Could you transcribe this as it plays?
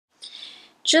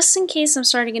Just in case I'm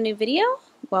starting a new video,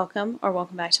 welcome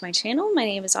back to my channel. My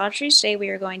name is Audrey. Today we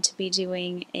are going to be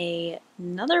doing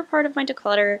another part of my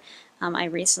declutter. I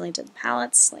recently did the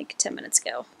palettes like 10 minutes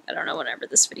ago. I don't know whenever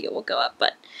this video will go up,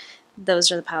 but those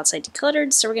are the palettes I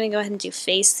decluttered. So we're going to go ahead and do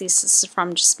face. This is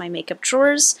from just my makeup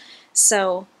drawers.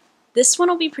 So this one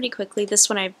will be pretty quickly. This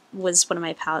one was one of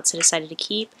my palettes I decided to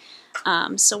keep.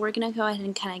 So we're going to go ahead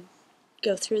and kind of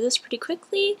go through this pretty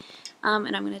quickly,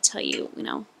 and I'm going to tell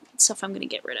you, stuff I'm going to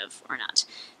get rid of or not.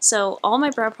 So all my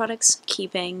brow products,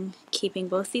 keeping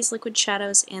both these liquid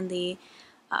shadows and the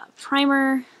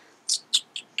primer.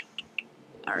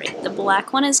 Alright, the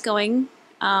black one is going.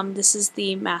 This is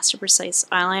the Master Precise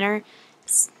eyeliner.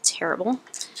 It's terrible.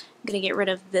 I'm going to get rid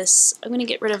of this. I'm going to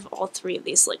get rid of all three of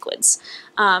these liquids.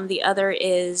 The other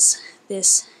is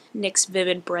this NYX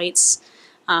Vivid Brights.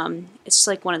 It's just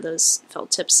like one of those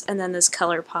felt tips. And then this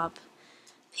ColourPop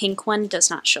pink one does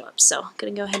not show up. So I'm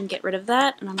going to go ahead and get rid of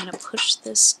that. And I'm going to push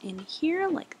this in here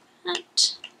like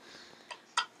that.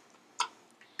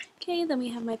 Okay, then we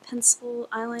have my pencil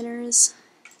eyeliners.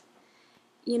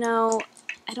 You know,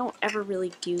 I don't ever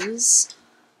really use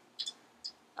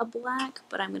a black,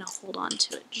 but I'm going to hold on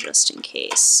to it just in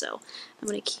case. So I'm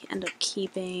going to end up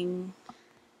keeping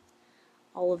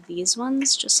all of these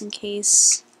ones just in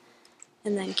case,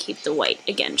 and then keep the white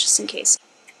again just in case.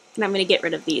 And I'm going to get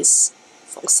rid of these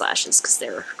false lashes because they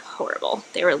were horrible.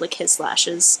 They were like his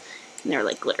lashes, and they're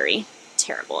like glittery.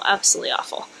 Terrible. Absolutely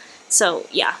awful. So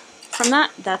yeah, from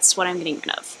that's what I'm getting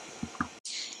rid of.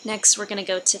 Next, we're going to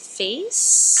go to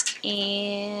face,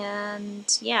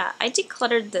 and yeah, I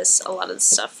decluttered a lot of the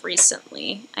stuff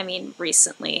recently. I mean,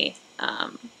 recently,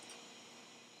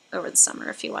 over the summer,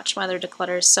 if you watch my other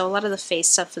declutters. So a lot of the face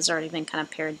stuff has already been kind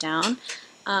of pared down.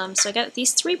 So I got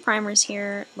these three primers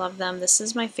here. Love them. This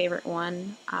is my favorite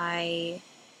one. I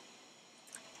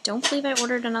don't believe I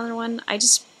ordered another one. I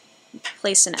just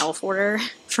placed an e.l.f. order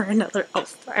for another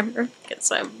e.l.f. primer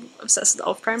because I'm obsessed with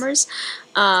e.l.f. primers.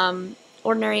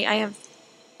 Ordinary, I have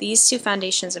these two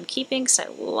foundations I'm keeping because I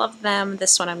love them.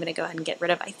 This one I'm going to go ahead and get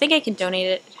rid of. I think I can donate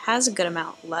it. It has a good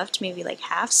amount left, maybe like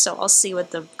half, so I'll see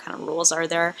what the kind of rules are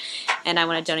there. And I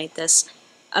want to donate this.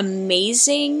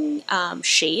 Amazing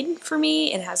shade for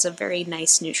me. It has a very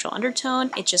nice neutral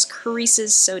undertone. It just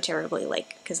creases so terribly,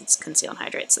 like, because it's conceal and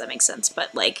hydrate, so that makes sense.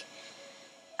 But like,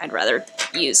 I'd rather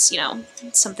use,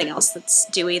 something else that's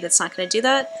dewy that's not going to do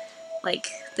that. Like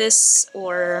this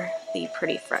or the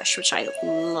Pretty Fresh, which I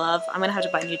love. I'm going to have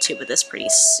to buy a new tube of this pretty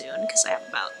soon because I have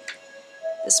about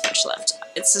this much left.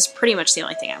 It's just pretty much the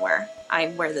only thing I wear. I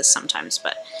wear this sometimes,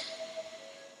 but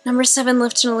number 7,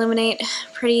 Lift and Illuminate.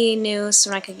 Pretty new, so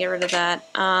I'm not going to get rid of that.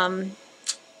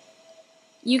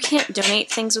 You can't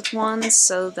donate things with wands,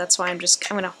 so that's why I'm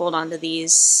going to hold on to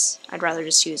these. I'd rather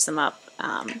just use them up.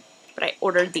 But I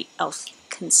ordered the e.l.f.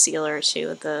 concealer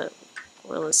too, the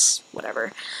poreless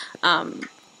whatever.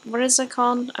 What is it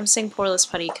called? I'm saying poreless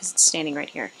putty because it's standing right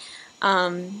here.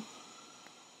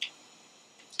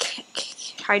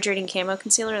 Hydrating camo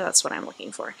concealer, that's what I'm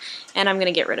looking for. And I'm going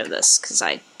to get rid of this because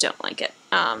I don't like it.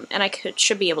 And I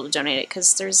should be able to donate it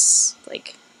because there's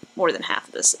like more than half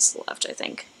of this is left, I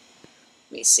think.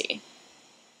 Let me see.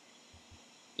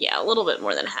 Yeah, a little bit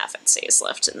more than half I'd say is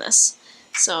left in this.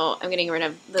 So I'm getting rid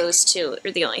of those two,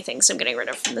 or the only things I'm getting rid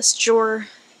of from this drawer.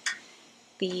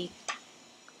 The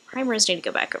primers need to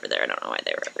go back over there. I don't know why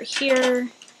they were over here,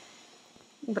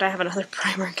 but I have another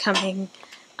primer coming.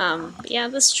 But yeah,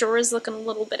 this drawer is looking a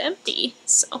little bit empty,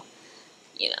 so,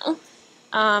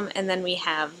 and then we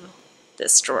have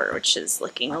this drawer, which is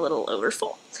looking a little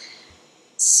overfull.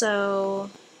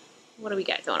 So, what do we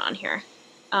got going on here?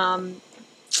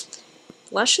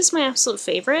 Blush is my absolute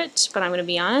favorite, but I'm going to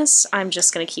be honest, I'm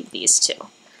just going to keep these two.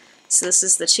 So this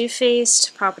is the Too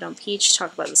Faced Pop It on Peach.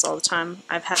 Talk about this all the time.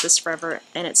 I've had this forever,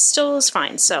 and it still is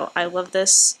fine, so I love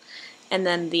this. And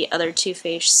then the other Too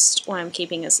Faced one I'm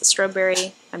keeping is the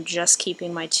Strawberry. I'm just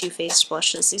keeping my Too Faced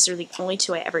blushes. These are the only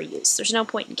two I ever use. There's no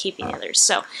point in keeping the others.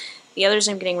 So the others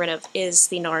I'm getting rid of is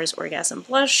the NARS Orgasm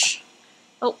Blush.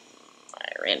 Oh,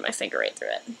 I ran my finger right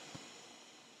through it.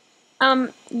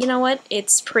 You know what?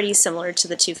 It's pretty similar to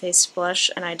the Too Faced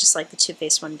blush, and I just like the Too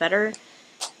Faced one better.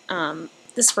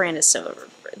 This brand is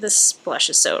this blush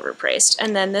is so overpriced.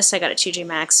 And then this I got at 2G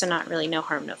Max, so not really no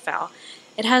harm, no foul.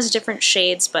 It has different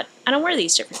shades, but I don't wear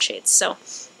these different shades. So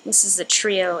this is the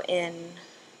Trio in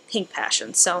Pink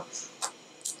Passion. So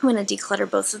I'm going to declutter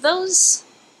both of those.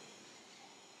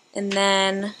 And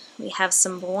then we have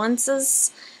some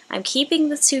blunters. I'm keeping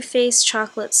the Too Faced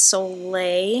Chocolate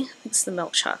Soleil. It's the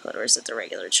milk chocolate, or is it the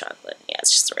regular chocolate? Yeah,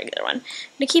 it's just the regular one. I'm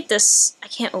going to keep this. I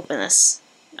can't open this.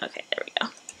 Okay, there we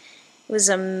go. It was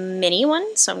a mini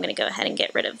one, so I'm going to go ahead and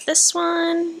get rid of this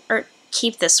one, or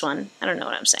keep this one. I don't know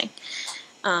what I'm saying.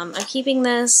 I'm keeping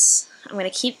this. I'm going to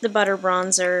keep the butter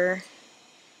bronzer.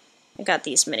 I got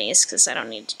these minis because I don't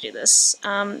need to do this.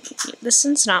 This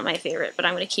one's not my favorite, but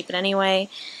I'm going to keep it anyway.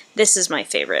 This is my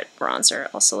favorite bronzer.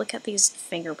 Also, look at these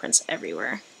fingerprints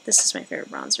everywhere. This is my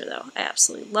favorite bronzer, though. I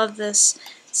absolutely love this.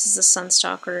 This is the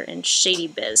Sunstalker in Shady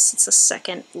Biz. It's the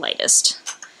second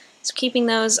lightest. So keeping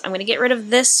those. I'm going to get rid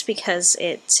of this because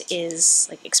it is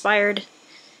like expired.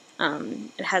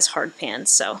 It has hard pan,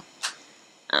 so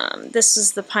this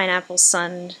is the Pineapple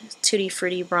Sun Tutti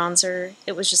Frutti bronzer.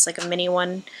 It was just like a mini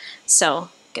one, so I'm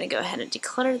going to go ahead and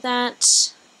declutter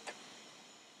that.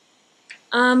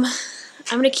 I'm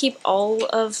going to keep all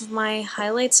of my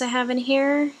highlights I have in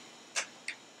here.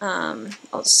 I'll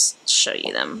just show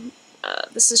you them.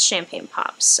 This is Champagne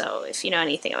Pop, so if you know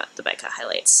anything about the Becca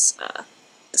highlights,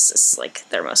 this is like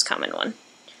their most common one.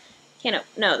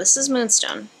 No, this is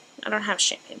Moonstone. I don't have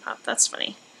Champagne Pop, that's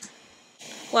funny.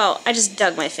 Well, I just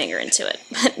dug my finger into it,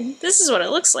 but this is what it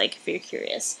looks like if you're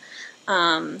curious.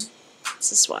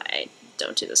 This is why I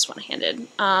don't do this one-handed.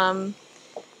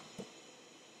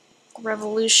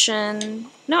 Revolution.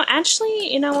 No,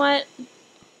 actually, you know what?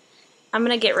 I'm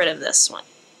going to get rid of this one.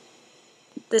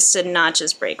 This did not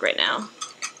just break right now.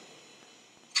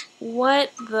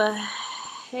 What the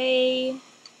hey?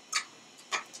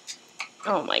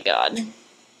 Oh my god.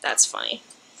 That's funny.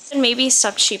 And maybe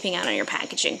stop cheaping out on your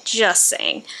packaging. Just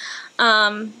saying.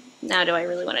 Now do I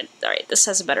really want to... Alright, this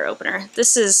has a better opener.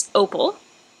 This is Opal.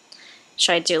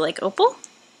 Should I do like Opal?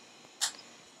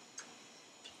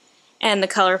 And the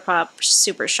ColourPop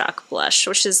Super Shock Blush,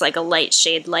 which is like a light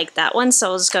shade like that one,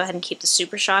 so I'll just go ahead and keep the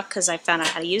Super Shock because I found out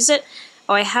how to use it.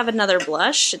 Oh, I have another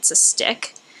blush. It's a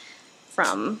stick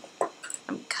from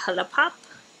ColourPop.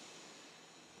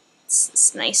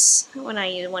 It's nice when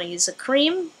I want to use a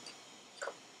cream,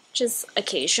 which is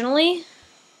occasionally.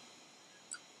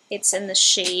 It's in the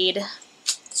shade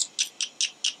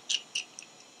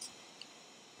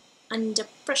Under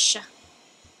Pressure.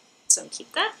 So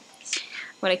keep that.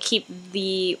 I'm going to keep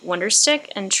the Wonder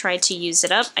Stick and try to use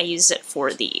it up. I use it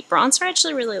for the bronzer. I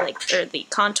actually really like, or the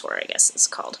contour, I guess it's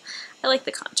called. I like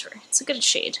the contour. It's a good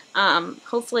shade.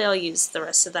 Hopefully I'll use the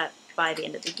rest of that by the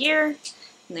end of the year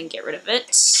and then get rid of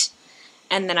it.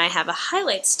 And then I have a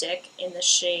highlight stick in the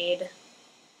shade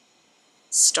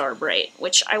Star Bright,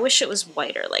 which I wish it was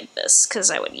whiter like this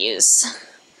because I would use,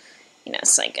 you know,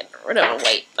 so I get rid of a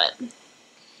white, but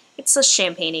it's a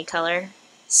champagne-y color,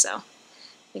 so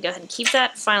we go ahead and keep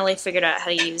that. Finally figured out how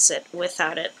to use it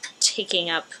without it taking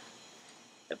up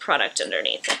the product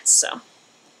underneath it, so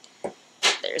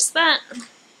there's that.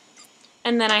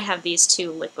 And then I have these two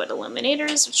liquid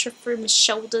illuminators, which are for my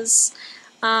shoulders.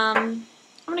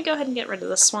 I'm going to go ahead and get rid of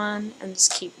this one and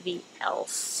just keep the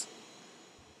e.l.f.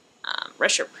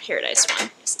 Retro Paradise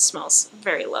one, because it smells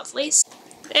very lovely.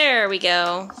 There we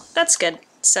go. That's good.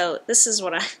 So this is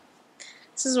what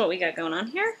we got going on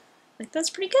here. Like,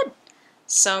 that's pretty good.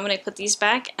 So I'm going to put these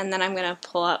back, and then I'm going to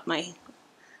pull out my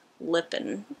lip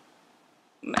and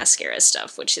mascara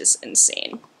stuff, which is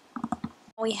insane.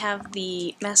 We have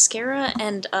the mascara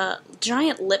and a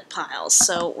giant lip pile,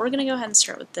 so we're going to go ahead and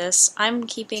start with this. I'm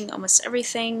keeping almost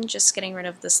everything, just getting rid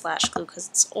of this lash glue because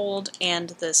it's old, and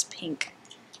this pink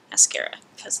mascara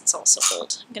because it's also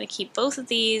old. I'm going to keep both of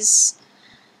these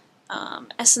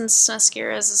Essence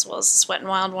mascaras as well as the Wet n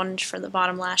Wild one for the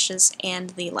bottom lashes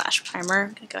and the lash primer.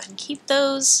 I'm going to go ahead and keep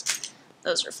those.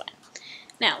 Those are fine.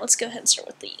 Now let's go ahead and start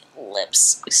with the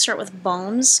lips. We start with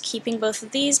Bones, keeping both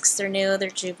of these because they're new. They're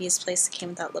Juvia's Place that came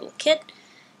with that little kit.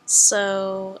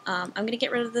 So I'm going to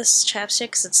get rid of this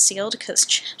chapstick because it's sealed because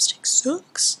chapstick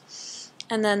sucks.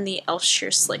 And then the e.l.f.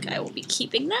 Sheer Slick, I will be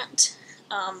keeping that.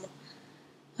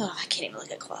 Oh, I can't even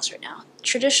look at claws right now.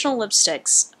 Traditional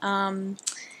lipsticks.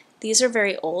 These are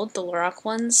very old, the Lorac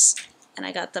ones, and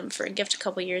I got them for a gift a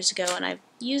couple years ago, and I've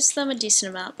used them a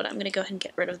decent amount, but I'm going to go ahead and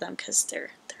get rid of them because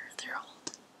they're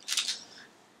old.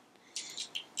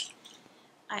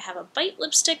 I have a Bite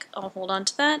lipstick, I'll hold on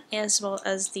to that, as well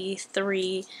as the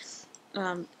three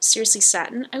Seriously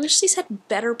Satin. I wish these had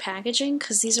better packaging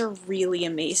because these are really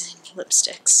amazing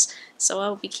lipsticks. So I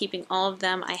will be keeping all of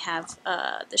them. I have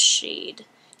the shade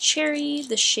Cherry,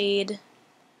 the shade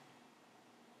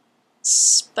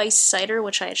Spice Cider,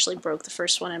 which I actually broke the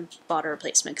first one and bought a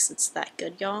replacement because it's that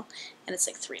good, y'all. And it's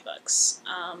like $3.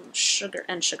 Sugar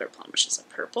Plum, which is a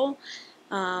purple.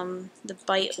 The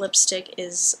Bite lipstick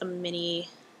is a mini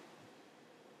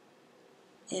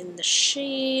in the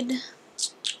shade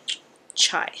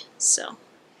Chai. So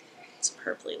it's a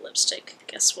purpley lipstick.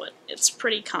 Guess what? It's a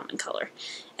pretty common color.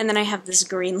 And then I have this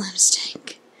green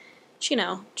lipstick you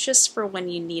know, just for when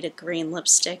you need a green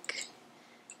lipstick.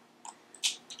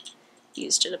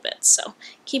 Used it a bit, so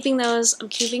keeping those. I'm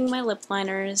keeping my lip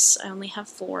liners. I only have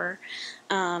 4.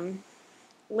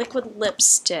 Liquid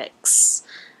lipsticks.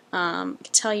 I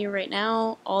can tell you right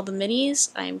now, all the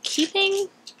minis I'm keeping.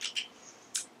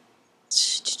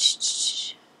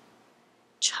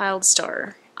 Child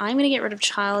Star. I'm going to get rid of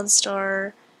Child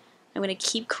Star. I'm going to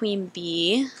keep Queen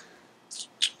Bee.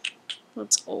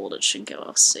 It's old, it should go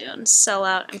off soon.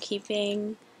 Sellout I'm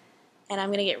keeping. And I'm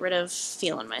going to get rid of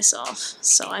Feeling Myself.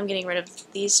 So I'm getting rid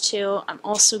of these 2. I'm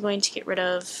also going to get rid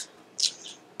of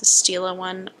the Stila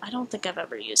one. I don't think I've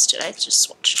ever used it. I just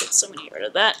swatched it, so I'm going to get rid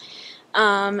of that.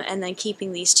 And then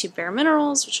keeping these 2 Bare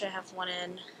Minerals, which I have one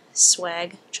in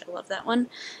Swag, which I love that one.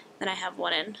 Then I have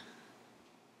one in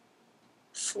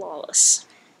Flawless.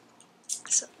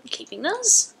 So I'm keeping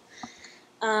those.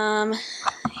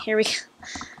 Here we go.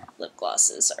 Lip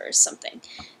glosses or something.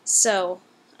 So,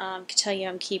 I can tell you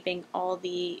I'm keeping all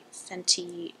the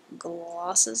Fenty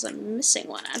glosses. I'm missing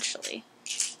one, actually.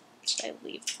 Did I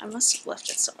leave? I must have left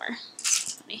it somewhere.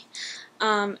 That's funny.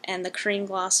 And the cream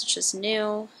gloss, which is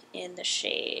new, in the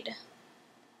shade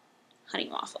Honey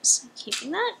Waffles. I'm keeping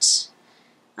that.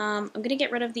 I'm going to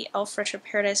get rid of the e.l.f. Retro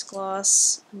Paradise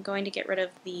gloss. I'm going to get rid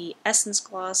of the Essence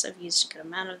gloss. I've used a good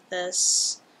amount of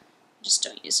this. I just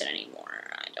don't use it anymore.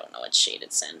 I don't know what shade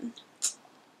it's in.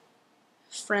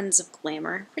 Friends of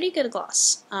Glamour. Pretty good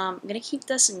gloss. I'm going to keep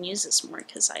this and use this more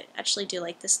because I actually do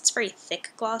like this. It's very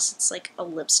thick gloss. It's like a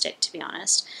lipstick, to be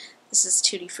honest. This is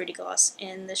Tutti Frutti gloss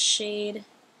in the shade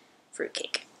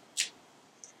Fruitcake.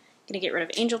 I'm going to get rid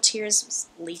of Angel Tears. It's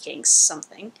leaking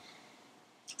something.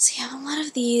 So you have a lot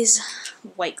of these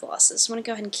white glosses. I'm going to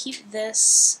go ahead and keep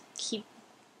this. Keep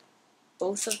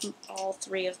both of all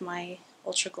 3 of my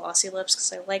ultra glossy lips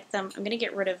because I like them. I'm going to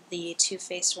get rid of the Too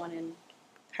Faced one in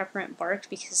Peppermint Bark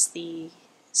because the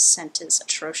scent is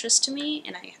atrocious to me,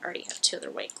 and I already have 2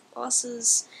 other white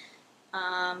glosses.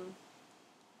 I'll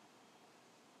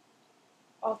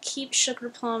keep Sugar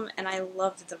Plum, and I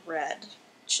love the red,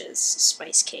 which is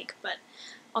Spice Cake, but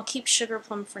I'll keep Sugar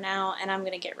Plum for now, and I'm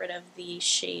going to get rid of the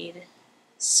shade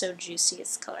So Juicy.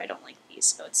 It's the color. I don't like these,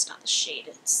 so it's not the shade,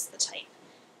 it's the type.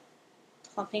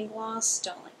 Plumping Gloss,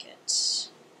 don't like it.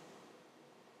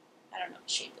 I don't know what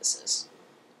shade this is.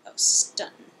 Oh,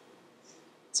 Stun.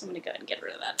 So I'm going to go ahead and get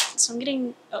rid of that. So I'm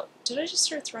getting... Oh, did I just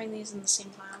start throwing these in the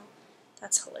same pile?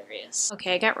 That's hilarious.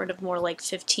 Okay, I got rid of more like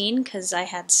 15 because I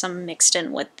had some mixed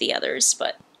in with the others,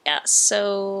 but yeah,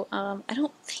 so I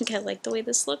don't think I like the way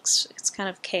this looks. It's kind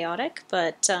of chaotic,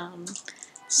 but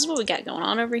this is what we got going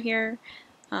on over here.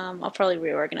 I'll probably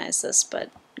reorganize this, but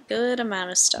good amount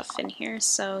of stuff in here.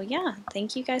 So yeah,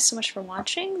 thank you guys so much for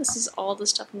watching. This is all the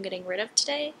stuff I'm getting rid of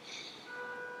today.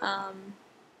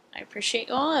 I appreciate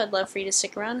you all. I'd love for you to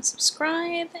stick around and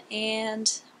subscribe,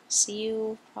 and see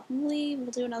you probably,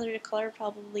 we'll do another Declutter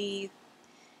probably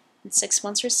in 6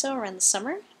 months or so, around the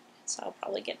summer. So I'll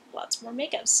probably get lots more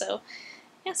makeup. So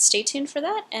yeah, stay tuned for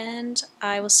that, and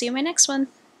I will see you in my next one.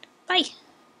 Bye!